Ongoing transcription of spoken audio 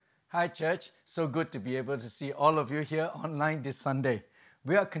Hi, church. So good to be able to see all of you here online this Sunday.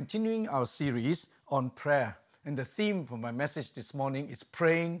 We are continuing our series on prayer, and the theme for my message this morning is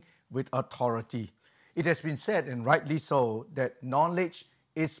praying with authority. It has been said, and rightly so, that knowledge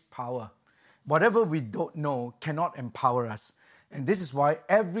is power. Whatever we don't know cannot empower us. And this is why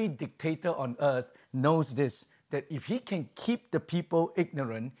every dictator on earth knows this, that if he can keep the people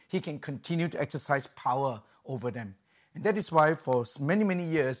ignorant, he can continue to exercise power over them. And that is why for many, many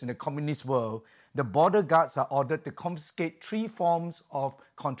years in the communist world, the border guards are ordered to confiscate three forms of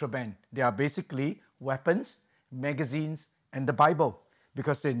contraband. They are basically weapons, magazines, and the Bible,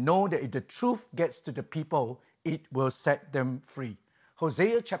 because they know that if the truth gets to the people, it will set them free.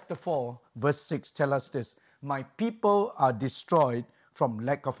 Hosea chapter 4, verse 6 tells us this: "My people are destroyed from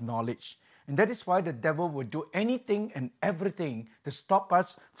lack of knowledge." And that is why the devil will do anything and everything to stop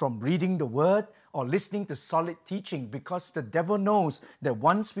us from reading the word or listening to solid teaching, because the devil knows that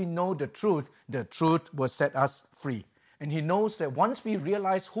once we know the truth will set us free. And he knows that once we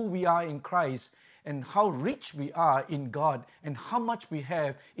realize who we are in Christ and how rich we are in God and how much we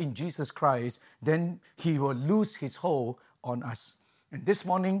have in Jesus Christ, then he will lose his hold on us. And this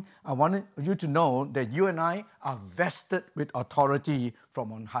morning, I wanted you to know that you and I are vested with authority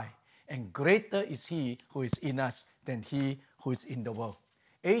from on high. And greater is he who is in us than he who is in the world.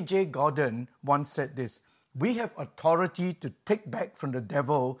 A.J. Gordon once said this: "We have authority to take back from the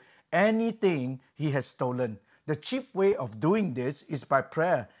devil anything he has stolen. The cheap way of doing this is by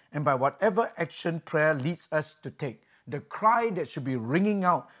prayer and by whatever action prayer leads us to take. The cry that should be ringing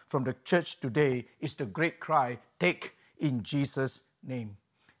out from the church today is the great cry, 'Take in Jesus' name.'"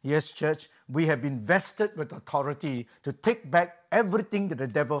 Yes, church, we have been vested with authority to take back everything that the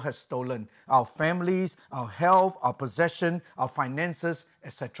devil has stolen: our families, our health, our possession, our finances,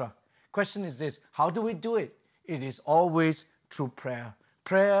 etc. Question is this: how do we do it? It is always through prayer.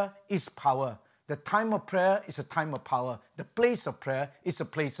 Prayer is power. The time of prayer is a time of power. The place of prayer is a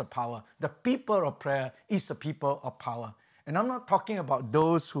place of power. The people of prayer is a people of power. And I'm not talking about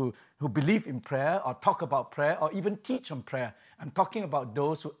those who believe in prayer or talk about prayer or even teach on prayer. I'm talking about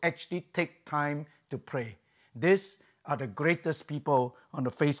those who actually take time to pray. These are the greatest people on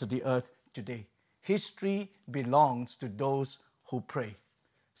the face of the earth today. History belongs to those who pray.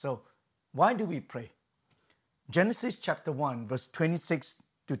 So, why do we pray? Genesis chapter 1, verse 26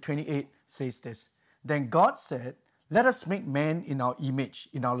 to 28 says this: "Then God said, 'Let us make man in our image,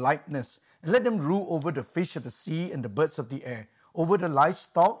 in our likeness, and let them rule over the fish of the sea and the birds of the air, over the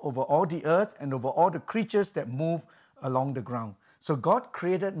livestock, over all the earth, and over all the creatures that move along the ground.' So God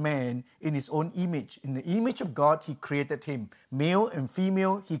created man in his own image. In the image of God, he created him. Male and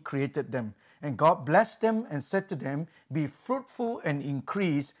female, he created them. And God blessed them and said to them, 'Be fruitful and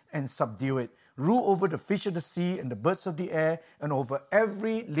increase and subdue it. Rule over the fish of the sea and the birds of the air, and over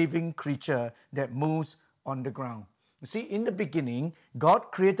every living creature that moves on the ground.'" You see, in the beginning,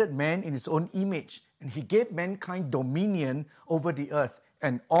 God created man in his own image, and he gave mankind dominion over the earth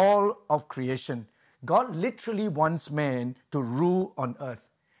and all of creation. God literally wants man to rule on earth.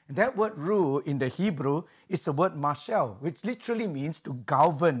 And that word rule in the Hebrew is the word mashal, which literally means to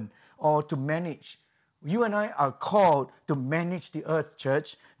govern or to manage. You and I are called to manage the earth,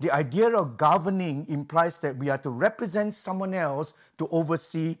 church. The idea of governing implies that we are to represent someone else to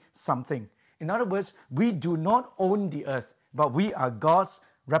oversee something. In other words, we do not own the earth, but we are God's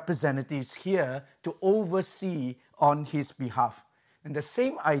representatives here to oversee on his behalf. And the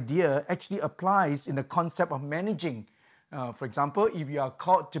same idea actually applies in the concept of managing. For example, if you are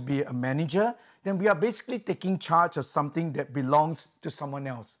called to be a manager, then we are basically taking charge of something that belongs to someone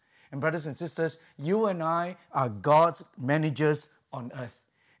else. And brothers and sisters, you and I are God's managers on earth.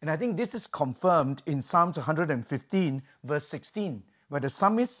 And I think this is confirmed in Psalms 115, verse 16, where the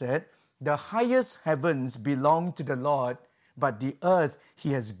psalmist said, "The highest heavens belong to the Lord, but the earth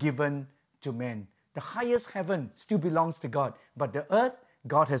he has given to man." The highest heaven still belongs to God, but the earth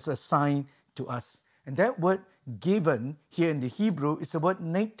God has assigned to us. And that word given here in the Hebrew is the word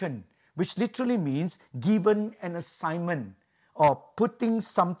natan, which literally means given an assignment or putting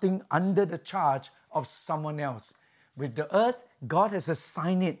something under the charge of someone else. With the earth, God has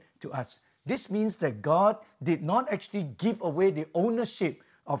assigned it to us. This means that God did not actually give away the ownership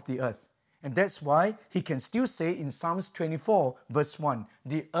of the earth. And that's why he can still say in Psalms 24, verse 1,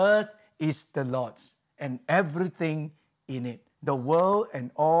 "The earth is the Lord's, and everything in it, the world and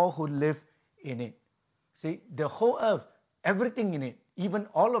all who live in it." See, the whole earth, everything in it, even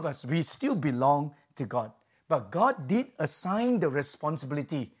all of us, we still belong to God. But God did assign the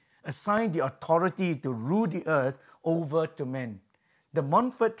responsibility, assign the authority to rule the earth over to men. The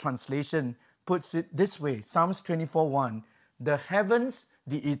Montfort translation puts it this way, Psalms 24:1, "The heavens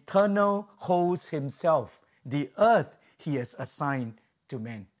the Eternal holds himself. The earth he has assigned to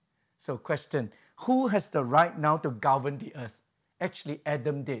man. So question, who has the right now to govern the earth? Actually,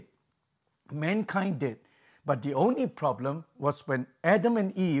 Adam did. Mankind did. But the only problem was when Adam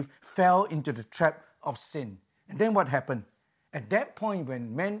and Eve fell into the trap of sin. And then what happened? At that point,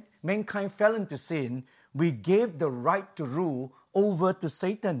 when mankind fell into sin, we gave the right to rule over to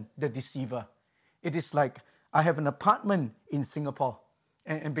Satan, the deceiver. It is like I have an apartment in Singapore.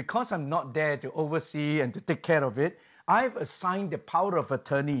 And because I'm not there to oversee and to take care of it, I've assigned the power of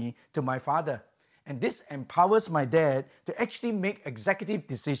attorney to my father. And this empowers my dad to actually make executive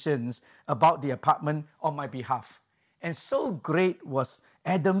decisions about the apartment on my behalf. And so great was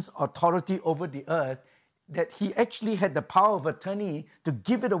Adam's authority over the earth that he actually had the power of attorney to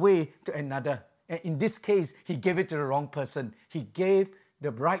give it away to another. And in this case, he gave it to the wrong person. He gave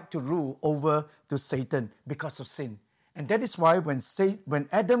the right to rule over to Satan because of sin. And that is why when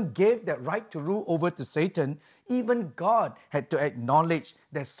Adam gave that right to rule over to Satan, even God had to acknowledge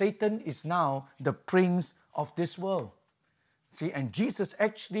that Satan is now the prince of this world. See, and Jesus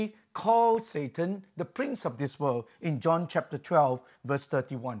actually called Satan the prince of this world in John chapter 12, verse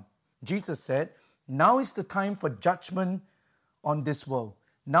 31. Jesus said, "Now is the time for judgment on this world.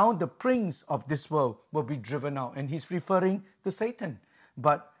 Now the prince of this world will be driven out." And he's referring to Satan.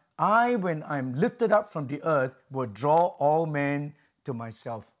 "But I, when I'm lifted up from the earth, will draw all men to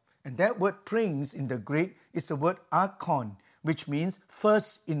myself." And that word prince in the Greek is the word archon, which means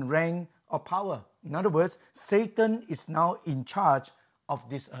first in rank or power. In other words, Satan is now in charge of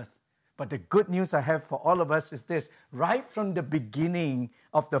this earth. But the good news I have for all of us is this: right from the beginning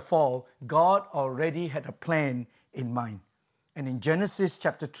of the fall, God already had a plan in mind. And in Genesis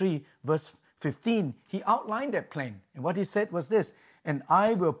chapter 3, verse 15, he outlined that plan. And what he said was this: "And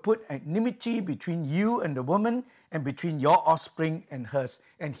I will put enmity between you and the woman, and between your offspring and hers.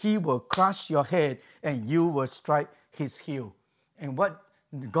 And he will crush your head, and you will strike his heel." And what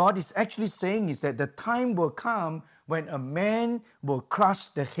God is actually saying is that the time will come when a man will crush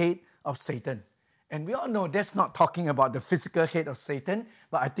the head of Satan. And we all know that's not talking about the physical head of Satan,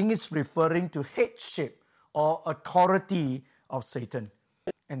 but I think it's referring to headship or authority of Satan.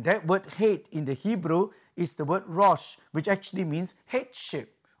 And that word head in the Hebrew is the word rosh, which actually means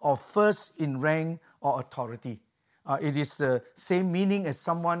headship or first in rank or authority. It is the same meaning as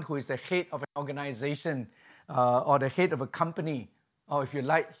someone who is the head of an organization or the head of a company, or if you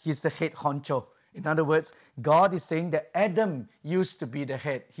like, he's the head honcho. In other words, God is saying that Adam used to be the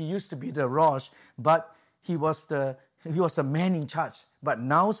head. He used to be the rosh, but he was the man in charge. But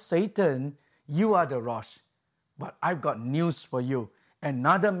now Satan, you are the rosh. But I've got news for you.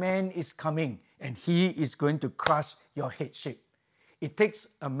 Another man is coming, and he is going to crush your headship. It takes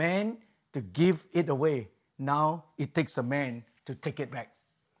a man to give it away. Now it takes a man to take it back.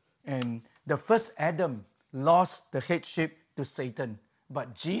 And the first Adam lost the headship to Satan,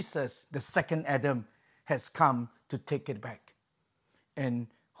 but Jesus, the second Adam, has come to take it back. And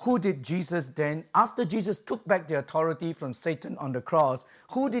who did Jesus then, after Jesus took back the authority from Satan on the cross,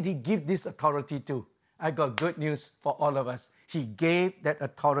 who did he give this authority to? I got good news for all of us. He gave that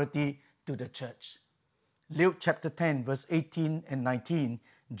authority to the church. Luke chapter 10, verse 18 and 19,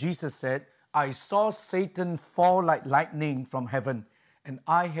 Jesus said, "I saw Satan fall like lightning from heaven, and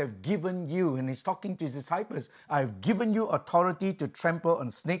I have given you," and he's talking to his disciples, "I have given you authority to trample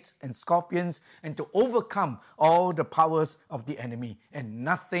on snakes and scorpions and to overcome all the powers of the enemy, and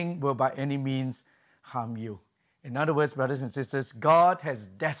nothing will by any means harm you." In other words, brothers and sisters, God has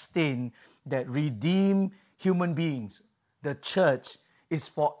destined that redeemed human beings, the church, is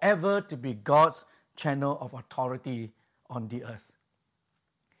forever to be God's channel of authority on the earth.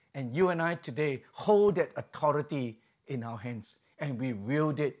 And you and I today hold that authority in our hands, and we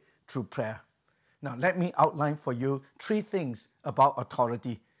wield it through prayer. Now, let me outline for you 3 things about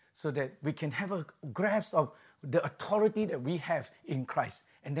authority so that we can have a grasp of the authority that we have in Christ,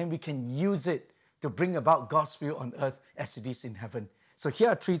 and then we can use it to bring about God's will on earth as it is in heaven. So here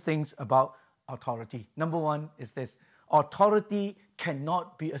are 3 things about authority. Number 1 is this: authority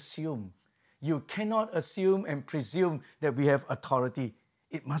cannot be assumed. You cannot assume and presume that we have authority.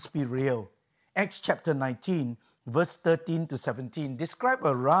 It must be real. Acts chapter 19, verse 13 to 17 describe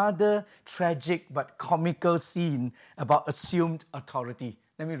a rather tragic but comical scene about assumed authority.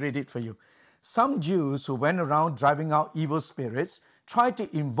 Let me read it for you. "Some Jews who went around driving out evil spirits tried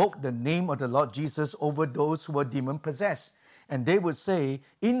to invoke the name of the Lord Jesus over those who were demon-possessed. And they would say,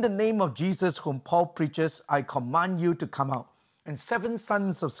 'In the name of Jesus whom Paul preaches, I command you to come out.' And 7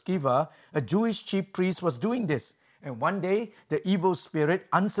 sons of Sceva, a Jewish chief priest, was doing this. And one day, the evil spirit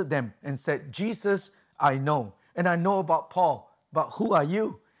answered them and said, 'Jesus, I know, and I know about Paul, but who are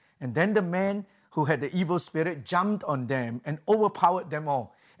you? And then the man who had the evil spirit jumped on them and overpowered them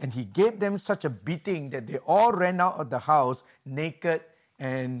all. And he gave them such a beating that they all ran out of the house naked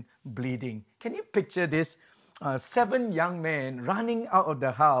and bleeding. Can you picture this? 7 young men running out of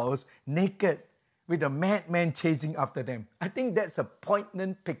the house naked with a madman chasing after them. I think that's a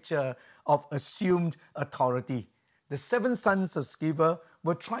poignant picture of assumed authority. The 7 sons of Sceva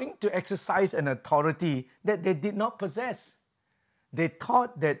were trying to exercise an authority that they did not possess. They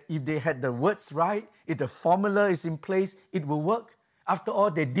thought that if they had the words right, if the formula is in place, it will work. After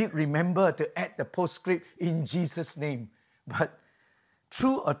all, they did remember to add the postscript in Jesus' name. But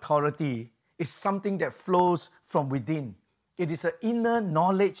true authority is something that flows from within. It is an inner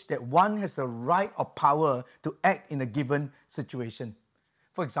knowledge that one has the right or power to act in a given situation.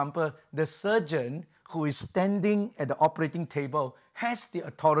 For example, the surgeon who is standing at the operating table has the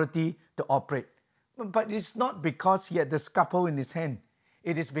authority to operate. But it's not because he had the scalpel in his hand.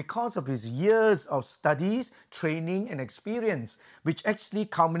 It is because of his years of studies, training, and experience, which actually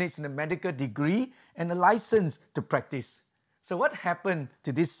culminates in a medical degree and a license to practice. So what happened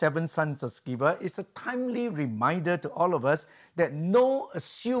to these 7 sons of Sceva is a timely reminder to all of us that no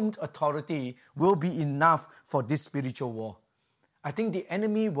assumed authority will be enough for this spiritual war. I think the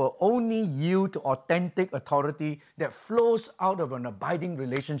enemy will only yield to authentic authority that flows out of an abiding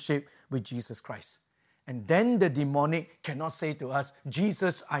relationship with Jesus Christ. And then the demonic cannot say to us,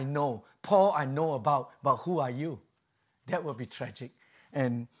 Jesus I know, Paul I know about, but who are you? That would be tragic.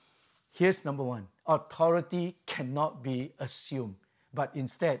 And here's number 1. Authority cannot be assumed. But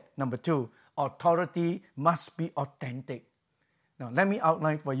instead, number 2, authority must be authentic. Now, let me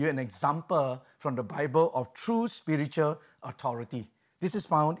outline for you an example from the Bible of true spiritual authority. This is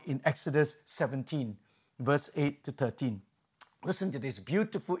found in Exodus 17, verse 8 to 13. Listen to this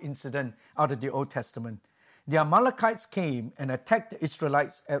beautiful incident out of the Old Testament. The Amalekites came and attacked the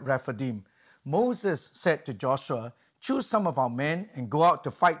Israelites at Rephidim. Moses said to Joshua, choose some of our men and go out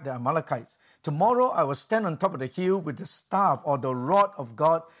to fight the Amalekites. Tomorrow I will stand on top of the hill with the staff or the rod of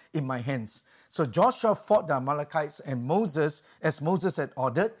God in my hands. So Joshua fought the Amalekites and Moses, as Moses had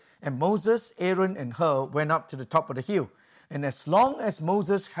ordered, and Moses, Aaron, and Hur went up to the top of the hill. And as long as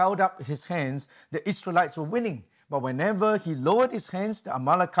Moses held up his hands, the Israelites were winning. But whenever he lowered his hands, the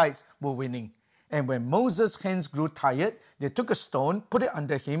Amalekites were winning. And when Moses' hands grew tired, they took a stone, put it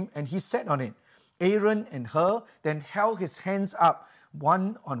under him, and he sat on it. Aaron and Hur then held his hands up,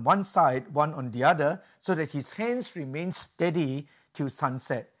 one on one side, one on the other, so that his hands remained steady till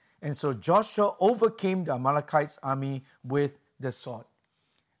sunset. And so Joshua overcame the Amalekites' army with the sword.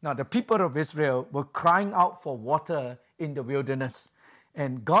 Now the people of Israel were crying out for water in the wilderness.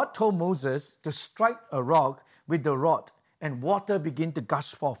 And God told Moses to strike a rock with the rod, and water began to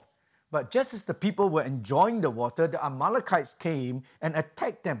gush forth. But just as the people were enjoying the water, the Amalekites came and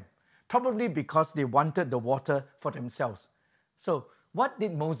attacked them, probably because they wanted the water for themselves. So what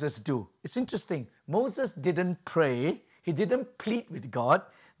did Moses do? It's interesting. Moses didn't pray, he didn't plead with God,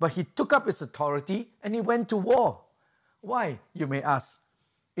 but he took up his authority and he went to war. Why, you may ask?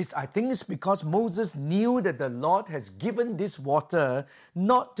 I think it's because Moses knew that the Lord has given this water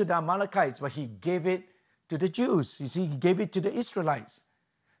not to the Amalekites, but he gave it to the Jews. You see, he gave it to the Israelites.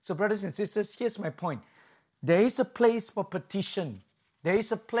 So brothers and sisters, here's my point. There is a place for petition. There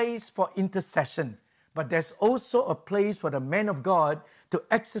is a place for intercession. But there's also a place for the man of God to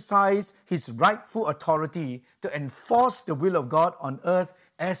exercise his rightful authority to enforce the will of God on earth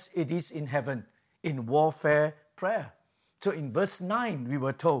as it is in heaven, in warfare prayer. So in verse 9, we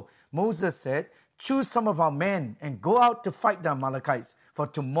were told, Moses said, choose some of our men and go out to fight the Amalekites, for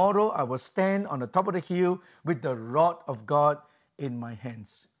tomorrow I will stand on the top of the hill with the rod of God in my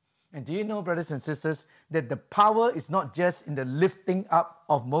hands. And do you know, brothers and sisters, that the power is not just in the lifting up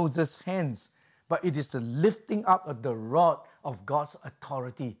of Moses' hands, but it is the lifting up of the rod of God's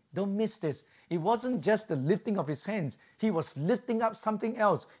authority. Don't miss this. It wasn't just the lifting of his hands. He was lifting up something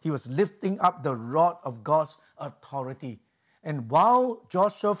else. He was lifting up the rod of God's authority. And while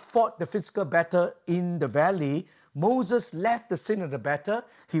Joshua fought the physical battle in the valley, Moses left the scene of the battle.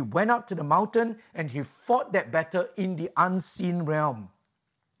 He went up to the mountain and he fought that battle in the unseen realm.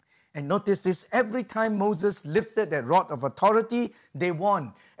 And notice this, every time Moses lifted that rod of authority, they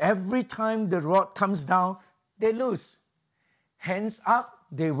won. Every time the rod comes down, they lose. Hands up,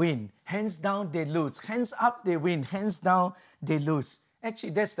 they win. Hands down, they lose. Hands up, they win. Hands down, they lose.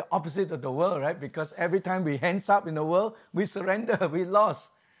 Actually, that's the opposite of the world, right? Because every time we hands up in the world, we surrender, we lost.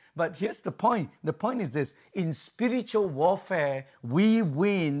 But here's the point. The point is this. In spiritual warfare, we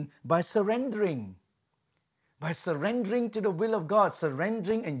win by surrendering. By surrendering to the will of God,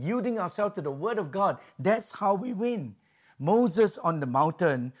 surrendering and yielding ourselves to the Word of God. That's how we win. Moses on the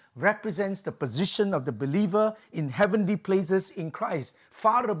mountain represents the position of the believer in heavenly places in Christ,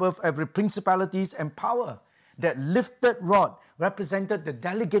 far above every principalities and power. That lifted rod represented the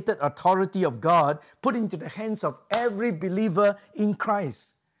delegated authority of God put into the hands of every believer in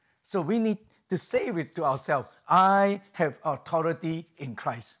Christ. So we need to say it to ourselves, I have authority in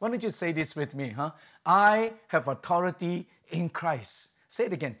Christ. Why don't you say this with me? I have authority in Christ. Say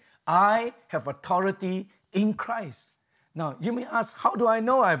it again. I have authority in Christ. Now, you may ask, how do I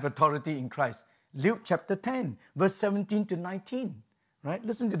know I have authority in Christ? Luke chapter 10, verse 17 to 19. Right?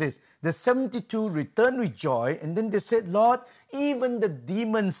 Listen to this. The 72 returned with joy, and then they said, Lord, even the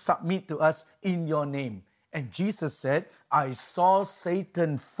demons submit to us in your name. And Jesus said, I saw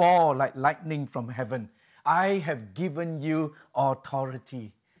Satan fall like lightning from heaven. I have given you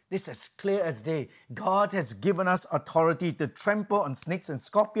authority. This is as clear as day. God has given us authority to trample on snakes and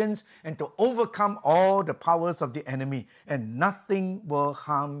scorpions and to overcome all the powers of the enemy, and nothing will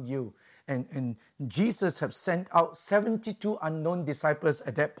harm you. And Jesus have sent out 72 unknown disciples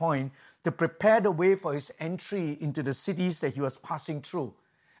at that point to prepare the way for his entry into the cities that he was passing through.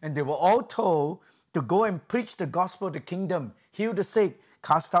 And they were all told to go and preach the gospel of the kingdom, heal the sick,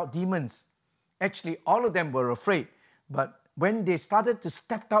 cast out demons. Actually, all of them were afraid. But when they started to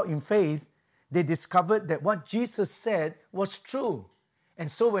step out in faith, they discovered that what Jesus said was true.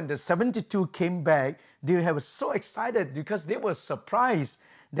 And so when the 72 came back, they were so excited because they were surprised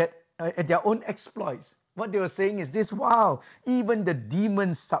that at their own exploits. What they were saying is this, wow, even the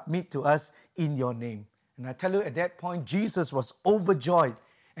demons submit to us in your name. And I tell you, at that point, Jesus was overjoyed,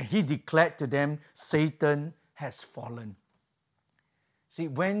 and he declared to them, Satan has fallen. See,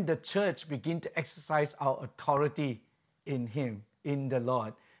 when the church begins to exercise our authority in him, in the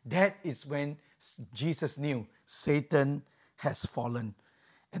Lord, that is when Jesus knew Satan has fallen.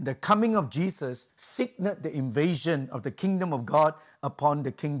 And the coming of Jesus signaled the invasion of the kingdom of God upon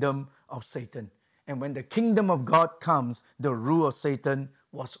the kingdom of Satan. And when the kingdom of God comes, the rule of Satan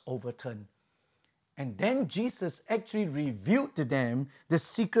was overturned. And then Jesus actually revealed to them the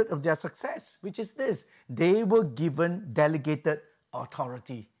secret of their success, which is this. They were given delegated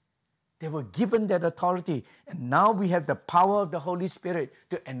authority. They were given that authority. And now we have the power of the Holy Spirit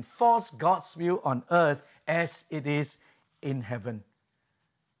to enforce God's will on earth as it is in heaven.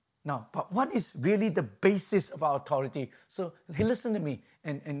 Now, but what is really the basis of our authority? So listen to me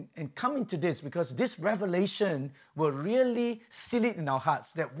and come into this, because this revelation will really seal it in our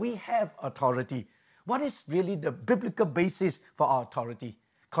hearts that we have authority. What is really the biblical basis for our authority?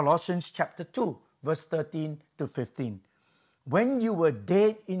 Colossians chapter 2, verse 13 to 15. When you were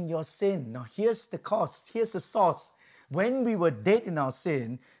dead in your sin, now here's the cause, here's the source. When we were dead in our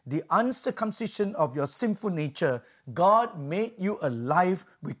sin, the uncircumcision of your sinful nature, God made you alive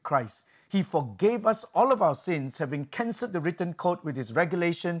with Christ. He forgave us all of our sins, having cancelled the written code with his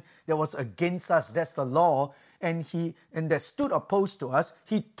regulation that was against us, that's the law, and that stood opposed to us.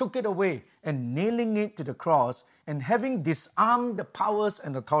 He took it away, and nailing it to the cross, and having disarmed the powers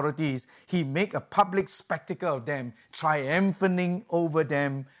and authorities, he made a public spectacle of them, triumphing over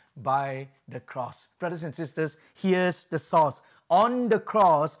them by the cross. Brothers and sisters, here's the source. On the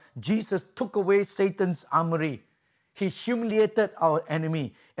cross, Jesus took away Satan's armory. He humiliated our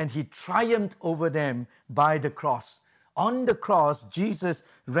enemy, and he triumphed over them by the cross. On the cross, Jesus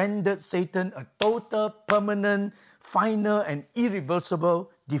rendered Satan a total, permanent, final, and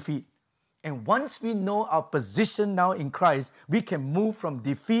irreversible defeat. And once we know our position now in Christ, we can move from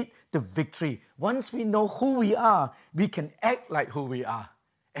defeat to victory. Once we know who we are, we can act like who we are.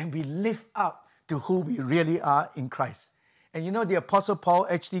 And we live up to who we really are in Christ. And you know, the Apostle Paul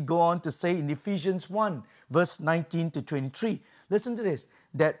actually go on to say in Ephesians 1, verse 19 to 23, listen to this,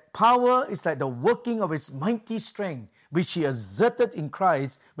 that power is like the working of his mighty strength, which he exerted in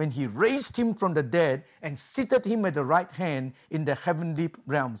Christ when he raised him from the dead and seated him at the right hand in the heavenly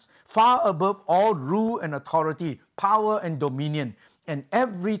realms, far above all rule and authority, power and dominion, and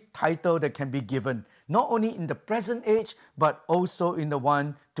every title that can be given, not only in the present age, but also in the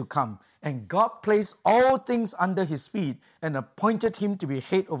one to come. And God placed all things under his feet and appointed him to be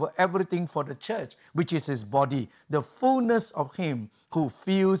head over everything for the church, which is his body, the fullness of him who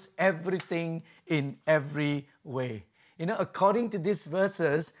fills everything in every way. You know, according to these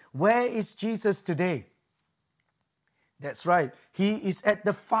verses, where is Jesus today? That's right. He is at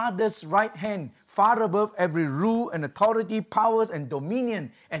the Father's right hand, far above every rule and authority, powers and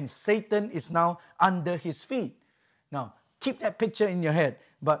dominion, and Satan is now under his feet. Now, keep that picture in your head.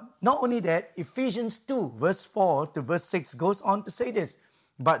 But not only that, Ephesians 2, verse 4 to verse 6 goes on to say this.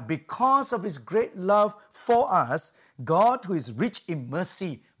 But because of his great love for us, God, who is rich in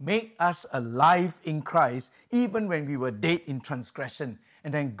mercy, made us alive in Christ even when we were dead in transgression.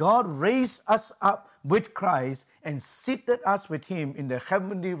 And then God raised us up with Christ and seated us with him in the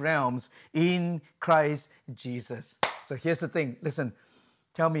heavenly realms in Christ Jesus. So here's the thing. Listen,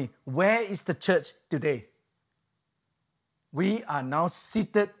 tell me, where is the church today? We are now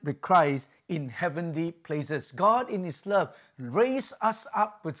seated with Christ in heavenly places. God in his love raised us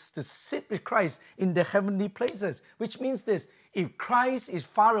up to sit with Christ in the heavenly places, which means this: if Christ is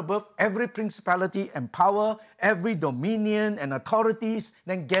far above every principality and power, every dominion and authorities,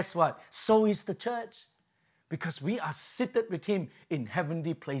 then guess what? So is the church. Because we are seated with him in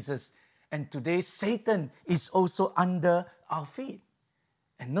heavenly places. And today Satan is also under our feet.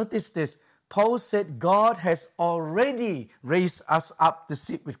 And notice this. Paul said God has already raised us up to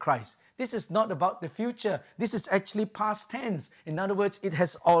sit with Christ. This is not about the future. This is actually past tense. In other words, it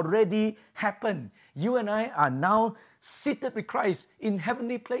has already happened. You and I are now seated with Christ in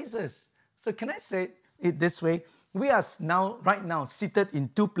heavenly places. So can I say it this way? We are now, right now, seated in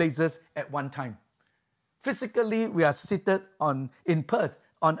two places at one time. Physically, we are seated in Perth,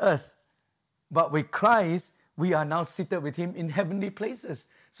 on earth. But with Christ, we are now seated with him in heavenly places.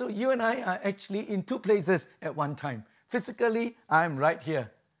 So you and I are actually in two places at one time. Physically, I'm right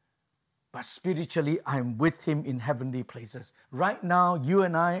here. But spiritually, I'm with him in heavenly places. Right now, you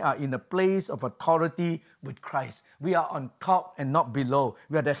and I are in a place of authority with Christ. We are on top and not below.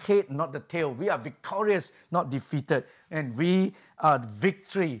 We are the head, not the tail. We are victorious, not defeated. And we are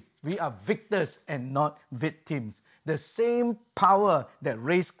victory. We are victors and not victims. The same power that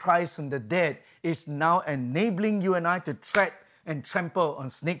raised Christ from the dead is now enabling you and I to tread and trample on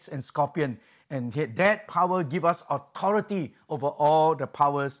snakes and scorpions. And that power gives us authority over all the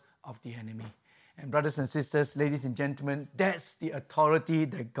powers of the enemy. And brothers and sisters, ladies and gentlemen, that's the authority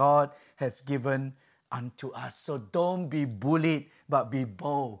that God has given unto us. So don't be bullied, but be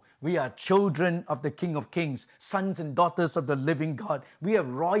bold. We are children of the King of Kings, sons and daughters of the living God. We have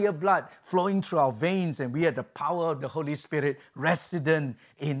royal blood flowing through our veins, and we have the power of the Holy Spirit resident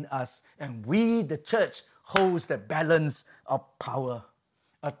in us. And we, the church, holds the balance of power.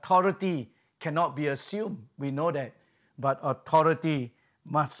 Authority cannot be assumed. We know that. But authority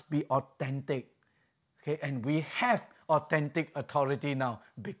must be authentic. Okay? And we have authentic authority now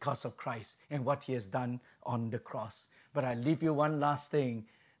because of Christ and what he has done on the cross. But I leave you one last thing.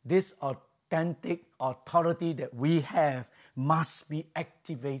 This authentic authority that we have must be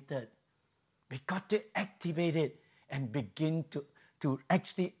activated. We got to activate it and begin to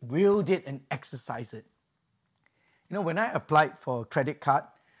actually wield it and exercise it. You know, when I applied for a credit card,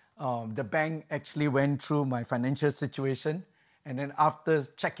 the bank actually went through my financial situation. And then after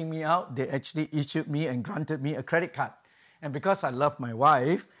checking me out, they actually issued me and granted me a credit card. And because I love my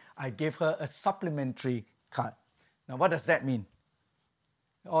wife, I gave her a supplementary card. Now, what does that mean?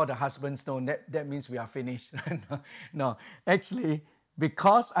 All the husbands know that means we are finished. No, actually,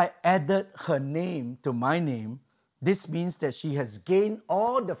 because I added her name to my name, this means that she has gained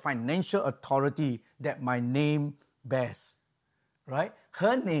all the financial authority that my name bears. Right?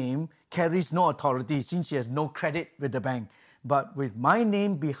 Her name carries no authority since she has no credit with the bank. But with my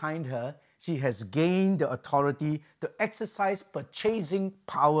name behind her, she has gained the authority to exercise purchasing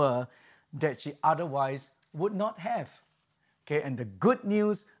power that she otherwise would not have. Okay, and the good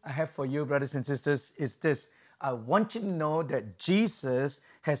news I have for you, brothers and sisters, is this. I want you to know that Jesus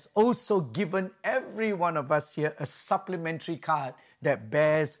has also given every one of us here a supplementary card that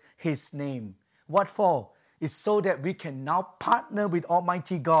bears his name. What for? It's so that we can now partner with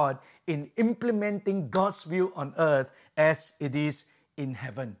Almighty God in implementing God's will on earth as it is in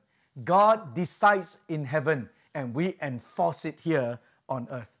heaven. God decides in heaven and we enforce it here on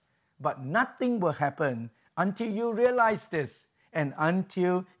earth. But nothing will happen until you realize this and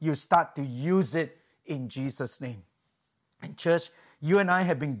until you start to use it in Jesus' name. And church, you and I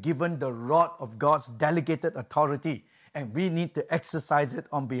have been given the rod of God's delegated authority, and we need to exercise it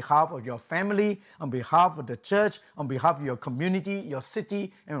on behalf of your family, on behalf of the church, on behalf of your community, your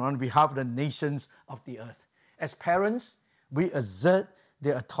city, and on behalf of the nations of the earth. As parents, we exert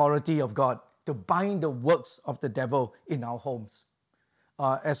the authority of God to bind the works of the devil in our homes.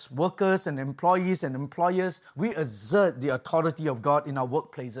 As workers and employees and employers, we exert the authority of God in our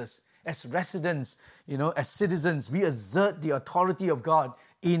workplaces. As residents, as citizens, we exert the authority of God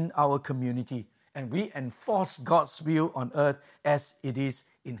in our community. And we enforce God's will on earth as it is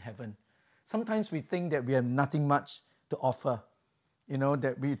in heaven. Sometimes we think that we have nothing much to offer.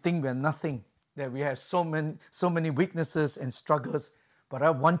 That we think we're nothing, that we have so many weaknesses and struggles. But I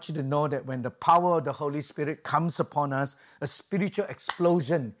want you to know that when the power of the Holy Spirit comes upon us, a spiritual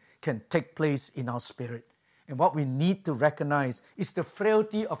explosion can take place in our spirit. And what we need to recognize is the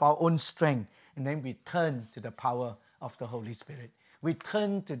frailty of our own strength. And then we turn to the power of the Holy Spirit. We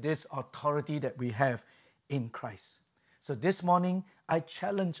turn to this authority that we have in Christ. So this morning, I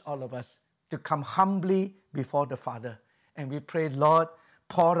challenge all of us to come humbly before the Father. And we pray, Lord,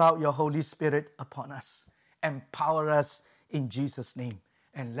 pour out your Holy Spirit upon us. Empower us in Jesus' name.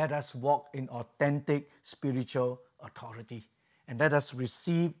 And let us walk in authentic spiritual authority. And let us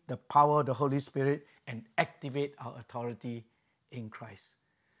receive the power of the Holy Spirit and activate our authority in Christ.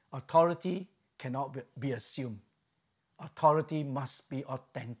 Authority cannot be assumed. Authority must be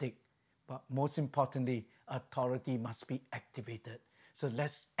authentic. But most importantly, authority must be activated. So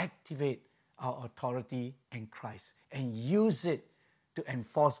let's activate our authority in Christ and use it to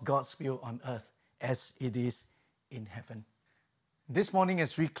enforce God's will on earth as it is in heaven. This morning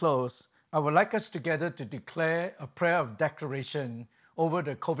as we close, I would like us together to declare a prayer of declaration over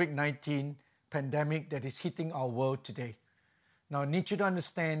the COVID-19 pandemic that is hitting our world today. Now, I need you to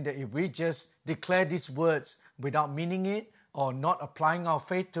understand that if we just declare these words without meaning it, or not applying our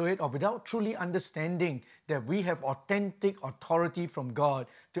faith to it, or without truly understanding that we have authentic authority from God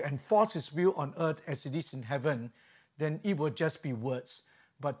to enforce His will on earth as it is in heaven, then it will just be words.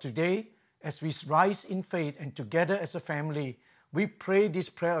 But today, as we rise in faith and together as a family, we pray this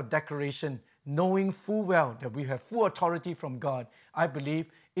prayer of declaration, knowing full well that we have full authority from God. I believe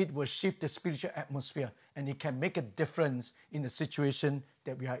it will shift the spiritual atmosphere and it can make a difference in the situation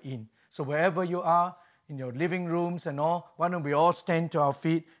that we are in. So wherever you are, in your living rooms and all, why don't we all stand to our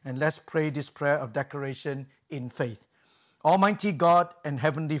feet and let's pray this prayer of declaration in faith. Almighty God and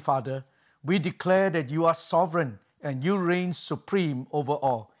Heavenly Father, we declare that you are sovereign and you reign supreme over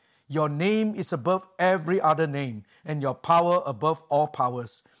all. Your name is above every other name and your power above all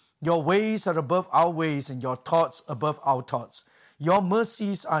powers. Your ways are above our ways and your thoughts above our thoughts. Your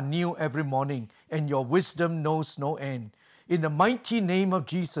mercies are new every morning and your wisdom knows no end. In the mighty name of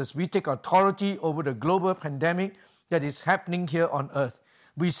Jesus, we take authority over the global pandemic that is happening here on earth.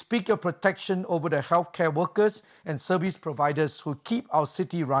 We speak your protection over the healthcare workers and service providers who keep our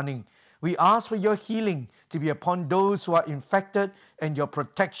city running. We ask for your healing to be upon those who are infected and your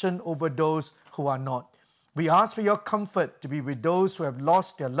protection over those who are not. We ask for your comfort to be with those who have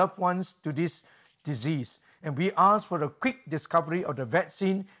lost their loved ones to this disease. And we ask for a quick discovery of the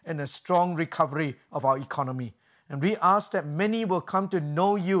vaccine and a strong recovery of our economy. And we ask that many will come to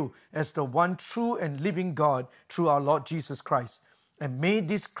know you as the one true and living God through our Lord Jesus Christ. And may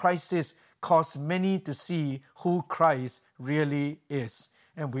this crisis cause many to see who Christ really is.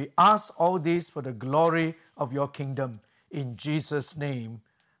 And we ask all this for the glory of your kingdom. In Jesus' name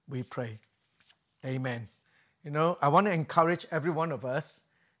we pray. Amen. I want to encourage every one of us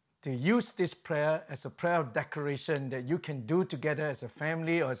to use this prayer as a prayer of declaration that you can do together as a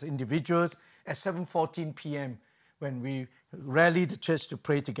family or as individuals at 7:14 p.m. when we rally the church to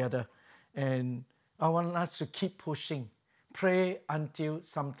pray together. And I want us to keep pushing. Pray until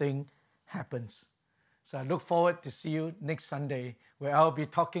something happens. So I look forward to see you next Sunday where I'll be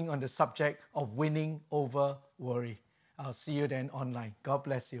talking on the subject of winning over worry. I'll see you then online. God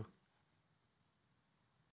bless you.